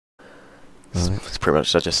pretty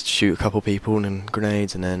much just shoot a couple people and then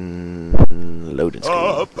grenades and then load and school.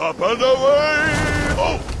 Up and away!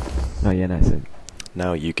 Oh! Oh yeah, nice.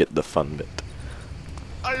 Now you get the fun bit.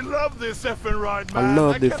 I love this effing ride, man. I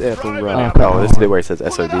love this kept effing driving ride. it. Oh, this is the bit where it says Pull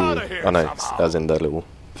it SOB. outta here Oh no, somehow. as in the little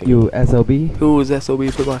thing. You SLB? Who's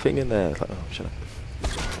SOB? Put my thing in there. It's like, oh, shut up.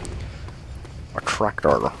 A tractor.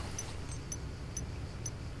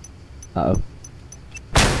 Uh oh.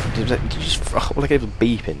 Did you just all I gave was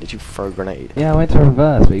beeping. Did you throw a grenade? Yeah, I went to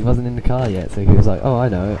reverse, but he wasn't in the car yet, so he was like, "Oh, I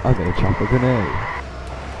know, I'll go chuck a grenade."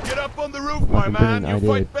 Get up on the roof, my Fucking man. brilliant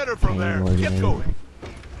You idea. fight better from there. Pain Get grenade. going.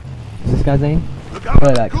 What's this guy's name? Look out, Play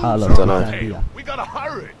the that goons Carlos. are Dunno. on Sandia. tail. We gotta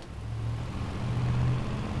hurry.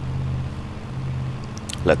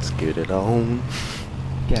 Let's get it on.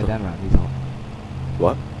 Get down around, he's hot.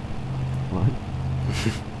 What? What?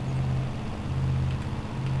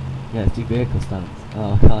 Yeah, let's do vehicle stunts.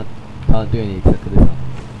 Oh, I can't do any except for this one.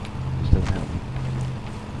 Which doesn't help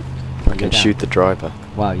me. I can shoot the driver.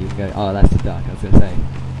 Wow, you can go. Oh, that's the dark. I was gonna say.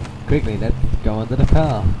 Quickly, let's go under the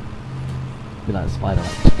car. Be like a spider.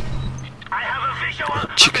 I have a visual on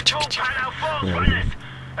Chicka, the control chicka, panel for Yeah, runners.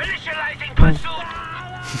 Initializing pursuit.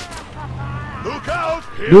 Look out.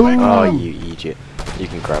 Here No. they Oh, come. you idiot. You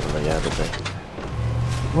can grab him, yeah, don't they?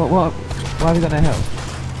 What? Why have you got no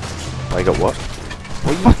health? Oh, you got what?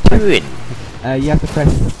 What are you doing? You have to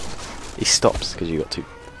press. He stops because you got two.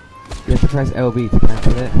 You have to press LB to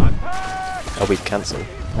cancel it. LB to cancel.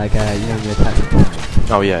 Like, you know when you attach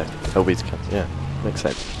it. Oh yeah, LB to cancel. Yeah, makes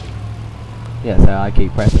sense. Yeah, so I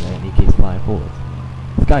keep pressing it and he keeps flying forwards.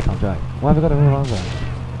 This guy can't drive. Why have I got a revolver?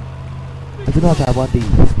 I do not have one of these.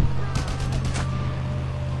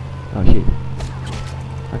 Oh shit.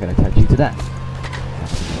 I'm gonna attach you to that.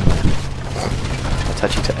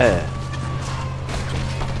 Attach you to air.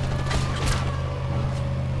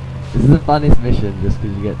 This is the funnest mission just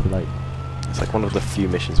because you get to like... It's like one of the few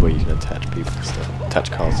missions where you can attach people and stuff.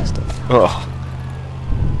 Attach cars and stuff. Oh.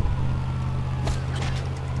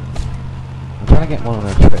 I'm trying to get one on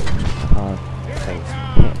a trip. Thanks.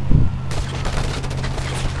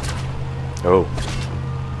 Oh.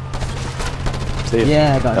 See ya.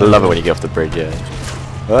 Yeah, I got I love it when you get off the bridge, yeah.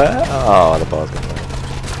 Oh, the bar's gone.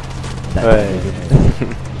 Hey.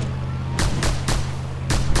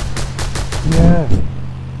 Yeah.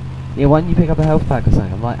 Yeah, why didn't you pick up a health pack or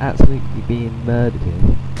something? I'm like absolutely being murdered here.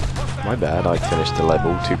 My bad, I finished the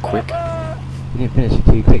level too quick. You didn't finish it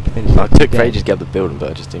too quick, you finished I it too took dead. ages to get up the building, but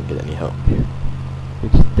I just didn't get any help.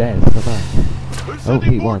 You're just dead, it's not bad. We're Oh, sending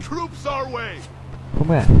Pete more won. troops our way. From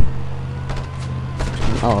where?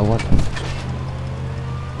 Oh, I wonder.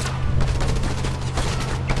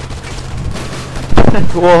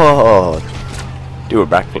 Whoa! Do a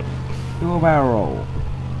backflip. Do a barrel roll.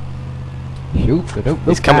 Shoot,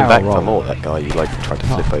 He's coming back roll. for more, that guy you like tried to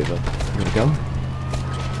flip over. You wanna go?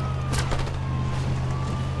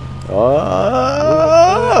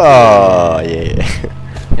 Oh, yeah.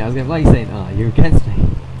 Yeah, I was gonna like saying, oh, you're against me.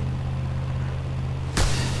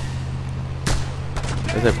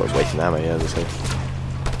 There's no point wasting ammo, yeah, as I say.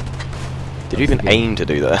 Did you even aim to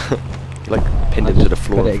do that? You like pinned it to the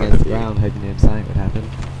floor Put it in front against of the you. ground, hoping something would happen.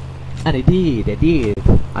 And it did, it did.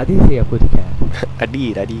 I did see a footy cat. I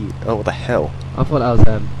did. Oh, what the hell? I thought that was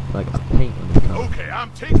like a paint on this car. Okay,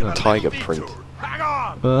 I'm taking a Tiger little print. detour. Hang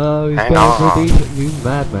on. Oh, he's Hang going for on. a decent new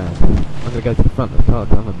madman. I'm gonna go to the front of the car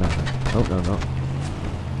 'cause I'm a madman. Oh no, not.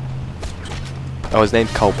 Oh, his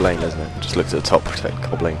name's Cole Blaine, isn't it? Just looked at the top, protect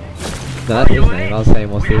Cole Blaine. No, that's his name. I was saying,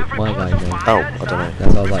 what's my guy's name? Oh, I don't know.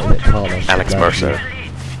 That's why I was like, is it Carlos? Alex Mercer.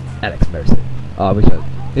 Alex Mercer. Oh, I wish I...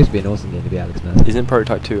 This would be an awesome game to be Alex Mercer. Isn't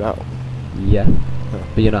Prototype 2 out? Yeah. Oh.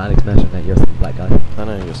 But you're not Alex Mercer, mate. You're some black guy. I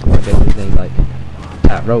know, you're I something. guess his name's like...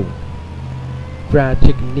 Tap roll. Fried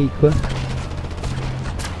chicken Niqua.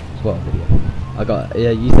 What a video. I got...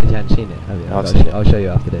 Yeah, you said you hadn't seen it. Have you? I've seen it. I'll show you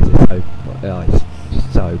after this. It's so... Oh, it's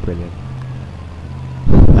just so brilliant.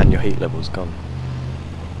 And your heat level's gone.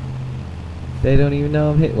 They don't even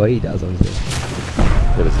know I'm hit. Well, he does, obviously.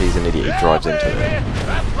 Because he's an idiot, he drives into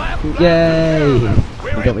it. Yay!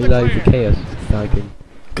 You got me loads of chaos. So I can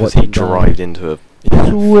Because watch he him die. drived into a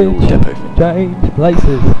fuel Switch! depot. Change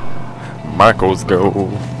places! Michael's go.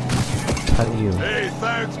 Can you? Hey,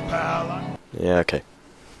 thanks, pal. Yeah, okay.